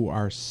people who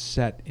are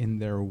set in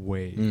their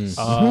ways.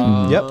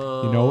 Yep.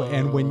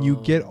 And when you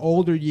get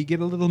older, you get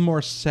a little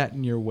more set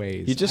in your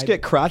ways. You just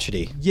get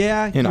crotchety.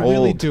 yeah, and you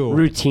really old. do.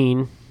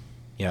 routine.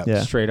 Yep.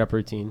 Yeah. Straight up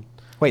routine.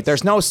 Wait,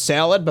 there's no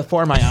salad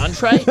before my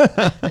entree?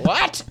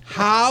 What?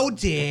 How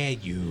dare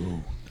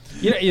you?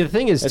 The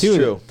thing is That's too.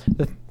 true.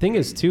 The thing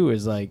is too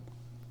is like,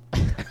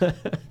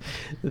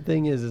 the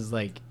thing is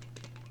like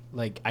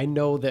I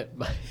know that.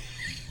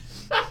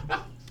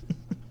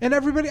 And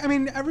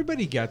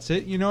everybody gets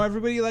it.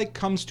 Everybody like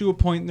comes to a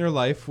point in their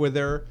life where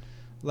they're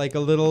like a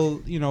little,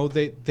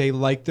 they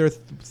like their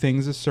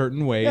things a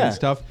certain way Yeah. and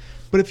stuff.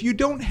 But if you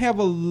don't have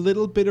a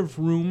little bit of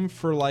room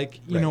for like,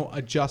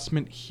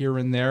 adjustment here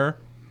and there,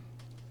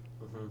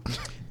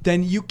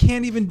 then you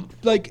can't even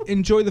like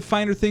enjoy the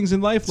finer things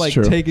in life, like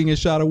true. taking a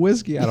shot of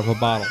whiskey out of a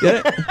bottle.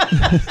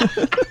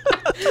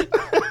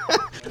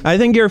 I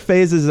think your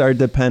phases are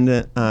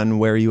dependent on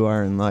where you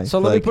are in life. So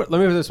let me put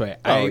it this way.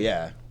 Oh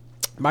yeah.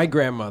 My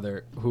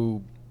grandmother,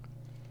 who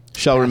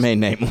Shall remain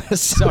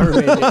nameless.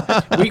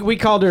 we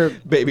called her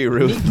Baby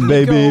Ruth.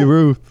 Baby Nico-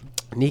 Ruth.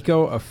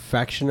 Nico,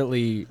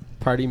 affectionately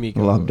Party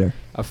Miko. Loved her.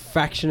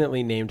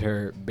 Affectionately named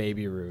her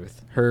Baby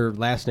Ruth. Her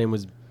last name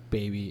was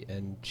Baby,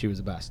 and she was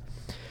the best.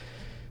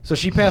 So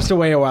she passed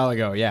away a while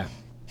ago. Yeah,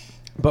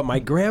 but my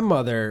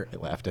grandmother I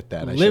laughed at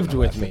that. I lived shouldn't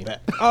with have me. laughed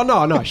at that.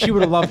 Oh no, she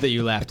would have loved that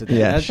you laughed at that.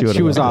 Yeah, That- she would've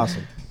she was loved it.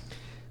 awesome.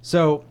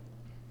 So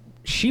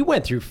she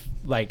went through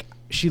like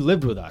she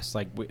lived with us,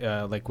 like with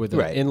an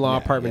Right. in-law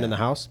Yeah, apartment yeah. in the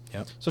house.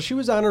 Yep. So she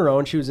was on her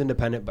own. She was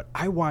independent, but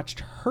I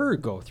watched her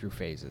go through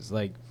phases.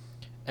 Like,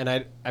 and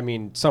I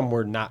mean, some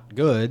were not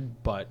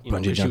good, but Bungee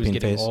when she was jumping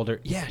getting phase?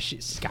 older. Yeah,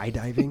 she's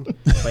skydiving,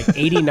 like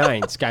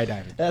 89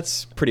 skydiving.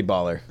 That's pretty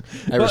baller.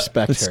 I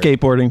respect The her.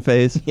 skateboarding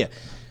phase. Yeah.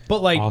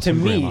 But like Awesome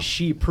to me, grandma.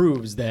 she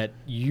proves that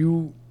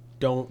you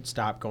don't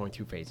stop going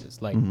through phases.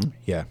 Like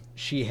Yeah.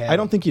 she had. I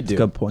don't think you do.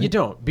 Good point. You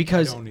don't,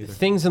 because I don't either.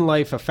 things in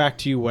life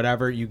affect you.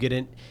 Whatever you get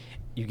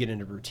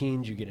into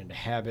routines, you get into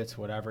habits,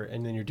 whatever,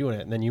 and then you're doing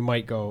it, and then you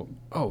might go,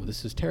 "Oh,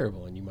 this is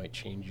terrible," and you might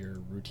change your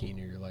routine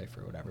or your life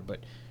or whatever. But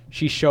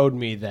she showed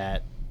me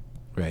that,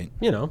 Right.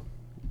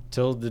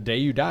 till the day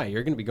you die,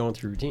 you're going to be going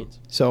through routines.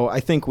 So I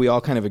think we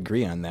all kind of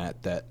agree on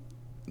that. That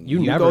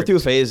You you never go through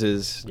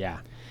phases. Yeah,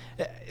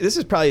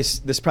 This probably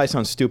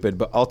sounds stupid,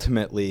 but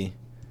ultimately,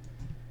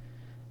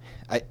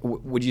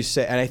 would you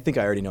say? And I think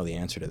I already know the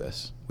answer to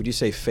this. Would you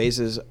say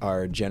phases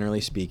are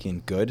generally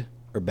speaking good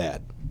or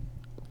bad?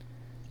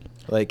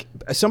 Like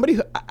somebody,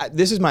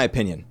 this is my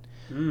opinion.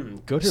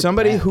 good. Or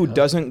Somebody bad, who huh?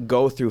 doesn't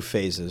go through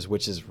phases,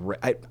 which is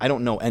I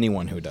don't know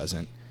anyone who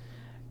doesn't.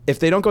 If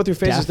they don't go through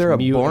phases, Deaf, they're a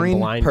mute, and boring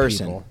blind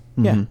person. people.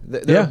 Yeah, Mhm.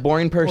 they're Yeah. a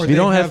boring person. If you Or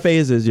don't they have have-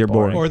 phases, you're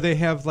boring. Or they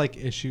have like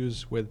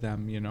issues with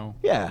them, you know.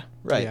 Yeah,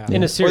 right. Yeah.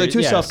 In a Or serious, they're too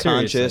yeah,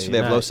 self-conscious. seriously, They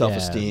have low not-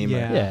 self-esteem.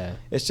 Yeah. Yeah.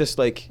 It's just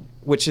like,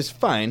 which is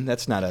fine.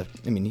 That's not a.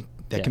 I mean,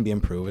 that Yeah. can be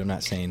improved. I'm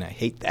not saying I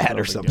hate that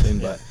No or big deal.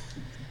 something,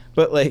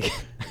 but like,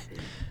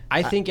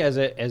 I think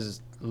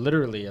as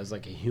literally as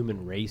like a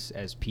human race,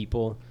 as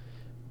people,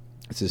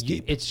 it's just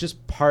deep. it's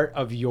just part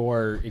of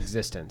your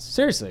existence.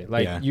 Seriously,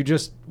 like Yeah. you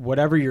just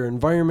whatever your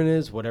environment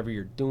is, whatever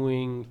you're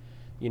doing.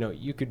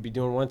 You could be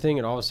doing one thing,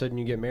 and all of a sudden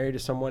you get married to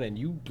someone, and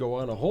you go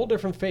on a whole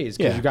different phase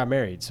because Yeah. you got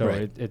married. So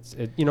Right. it's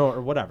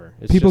or whatever.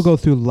 It's People just- go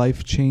through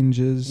life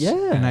changes,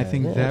 Yeah, and I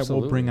think yeah, that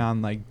will bring absolutely.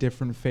 on like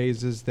different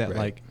phases that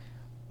Right.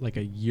 like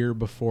a year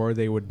before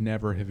they would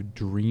never have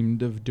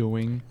dreamed of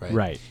doing.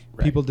 right.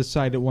 People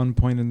decide at one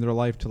point in their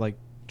life to like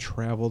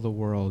travel the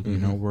world, you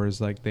know, Mhm.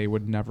 whereas like they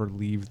would never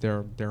leave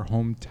their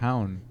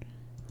hometown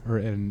or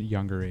at a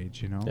younger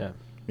age, you know. Yeah.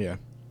 Yeah,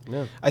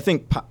 Yeah. I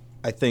think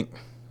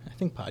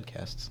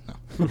podcasts.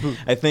 No,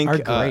 I think Are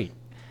great.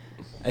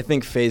 I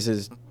think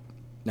phases,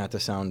 not to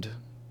sound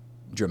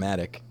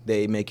dramatic,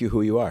 they make you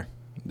who you are.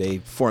 They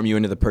form you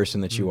into the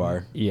person that you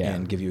are, Yeah.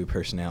 and give you a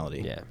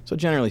personality. Yeah. So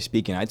generally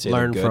speaking, I'd say they're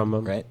Learn good, from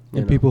 'em. right? You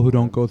And know. people who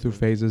don't go through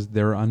phases,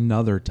 they're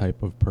another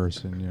type of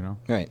person, you know.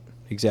 Right.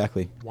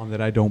 Exactly. One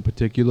that I don't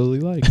particularly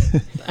like.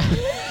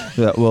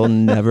 That will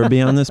never be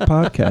on this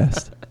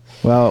podcast.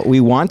 Well, we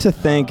want to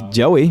thank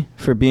Joey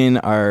for being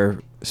our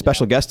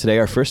special guest today,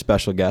 our first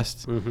special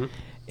guest. Mm-hmm.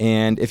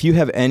 And if you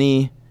have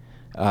any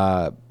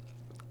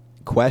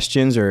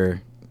questions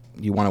or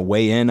you want to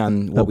weigh in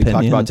on what we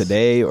talked about Opinions.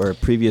 today or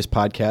previous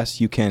podcasts,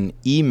 you can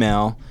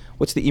email.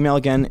 What's the email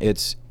again?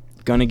 It's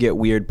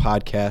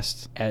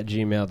gonnagetweirdpodcast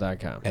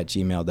 @gmail.com.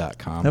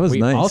 @gmail.com. That was We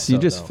nice. also, you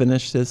just though-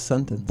 finished his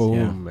sentence.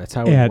 Boom. That's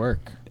how it at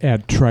work.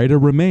 at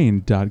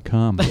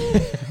trytoremain.com.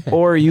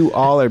 Or you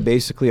all are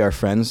basically our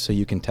friends, so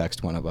you can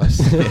text one of us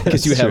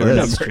because you That's have true. our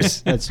That's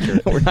numbers. That's true.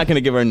 We're not going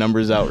to give our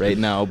numbers out right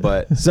now,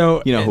 but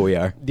So you know who we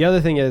are. The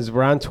other thing is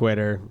we're on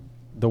Twitter.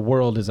 The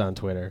world is on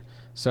Twitter,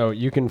 so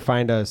you can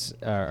find us.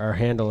 Our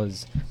handle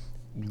is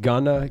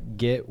Gonna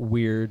Get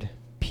Weird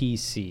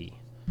PC.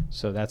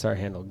 So that's our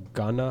handle.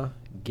 Gonna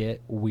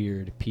Get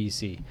Weird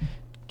PC.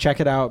 Check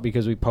it out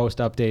because we post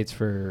updates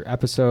for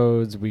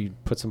episodes. We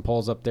put some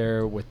polls up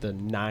there with the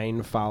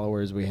 9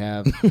 followers we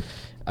have.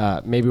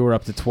 Maybe we're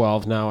up to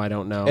 12 now. I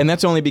don't know. And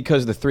that's only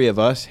because the three of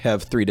us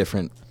have 3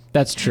 different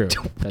that's true.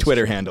 That's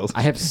Twitter true. handles.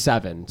 I have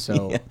 7,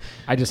 so Yeah.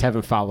 I just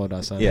haven't followed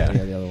us on Yeah. any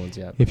of the other ones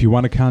yet. If you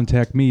want to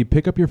contact me,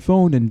 pick up your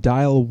phone and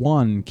dial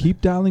 1.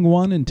 Keep dialing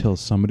 1 until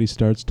somebody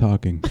starts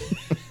talking.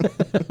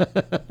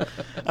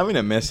 I'm going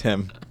to miss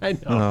him. I know.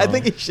 Oh. I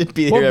think he should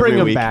be We'll here bring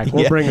every him week. back.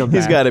 We'll bring him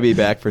He's back. got to be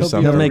back for He'll be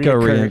something. He'll a make a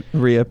reoccurring-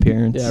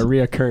 reappearance. Yeah,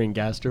 reoccurring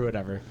guest or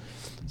whatever.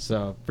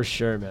 So for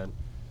sure, man.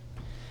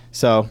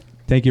 So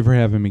Thank you for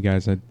having me,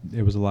 guys. It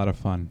was a lot of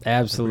fun.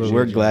 Absolutely.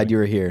 we're glad you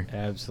were here.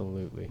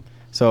 Absolutely.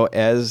 So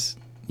as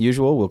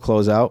usual, we'll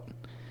close out.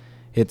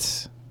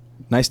 It's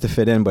nice to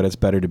fit in, but it's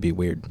better to be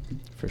weird.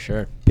 For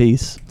sure.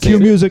 Peace. Cue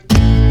music.